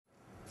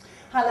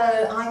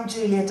Hello, I'm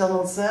Julia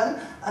Donaldson.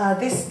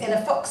 This in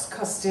a fox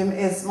costume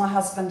is my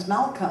husband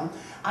Malcolm,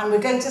 and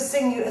we're going to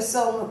sing you a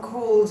song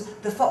called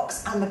The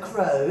Fox and the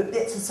Crow.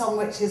 It's a song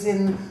which is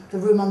in the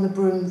Room on the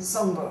Broom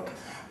songbook,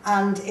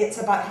 and it's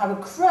about how a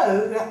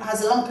crow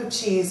has a lump of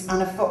cheese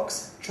and a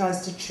fox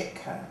tries to trick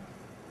her.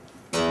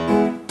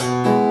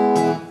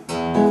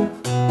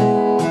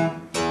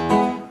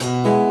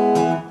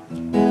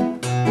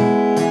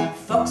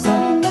 Fox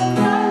on the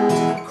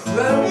ground,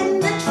 crow in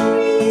the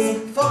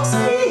trees, fox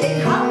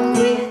feeling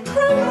hungry,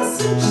 crow has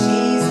some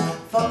cheese,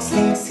 fox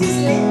licks his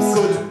lips.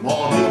 Good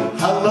morning,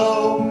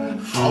 hello,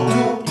 how do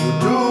you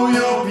do,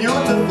 you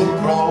beautiful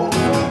crow?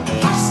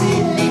 Hush,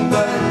 silly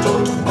bird,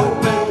 don't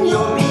open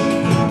your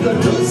beak, you'll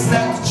lose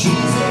that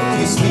cheese if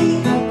you speak.